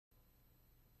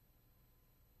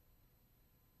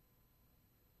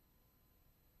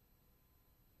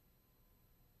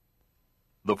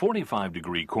The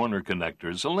 45-degree corner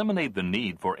connectors eliminate the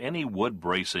need for any wood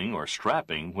bracing or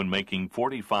strapping when making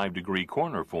 45-degree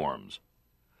corner forms.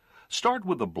 Start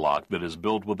with a block that is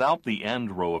built without the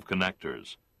end row of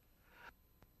connectors.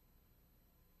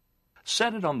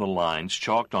 Set it on the lines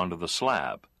chalked onto the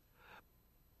slab.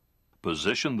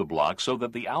 Position the block so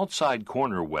that the outside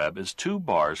corner web is 2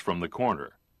 bars from the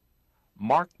corner.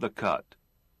 Mark the cut.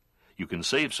 You can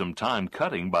save some time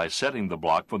cutting by setting the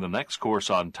block for the next course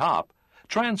on top,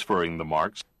 transferring the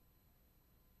marks,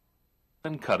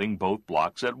 and cutting both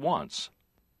blocks at once.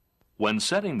 When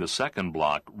setting the second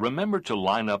block, remember to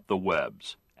line up the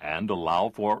webs and allow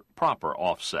for proper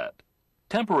offset.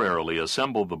 Temporarily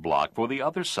assemble the block for the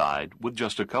other side with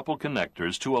just a couple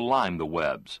connectors to align the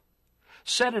webs.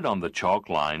 Set it on the chalk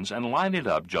lines and line it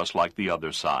up just like the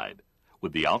other side,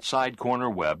 with the outside corner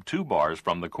web 2 bars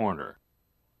from the corner.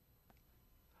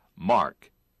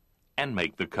 Mark and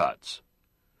make the cuts.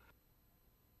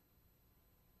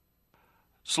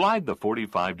 Slide the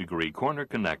 45-degree corner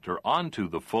connector onto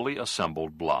the fully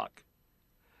assembled block.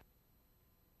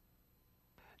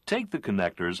 Take the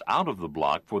connectors out of the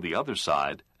block for the other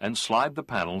side and slide the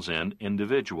panels in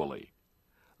individually.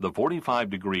 The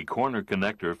 45-degree corner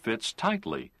connector fits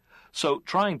tightly, so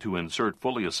trying to insert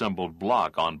fully assembled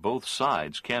block on both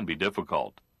sides can be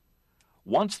difficult.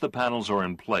 Once the panels are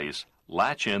in place,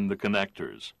 latch in the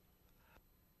connectors.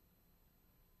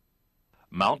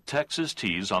 Mount Texas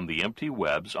tees on the empty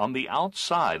webs on the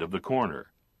outside of the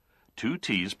corner. 2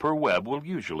 tees per web will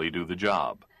usually do the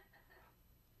job.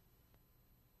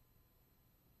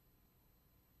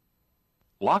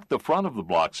 Lock the front of the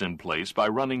blocks in place by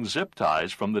running zip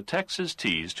ties from the Texas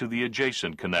tees to the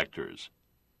adjacent connectors.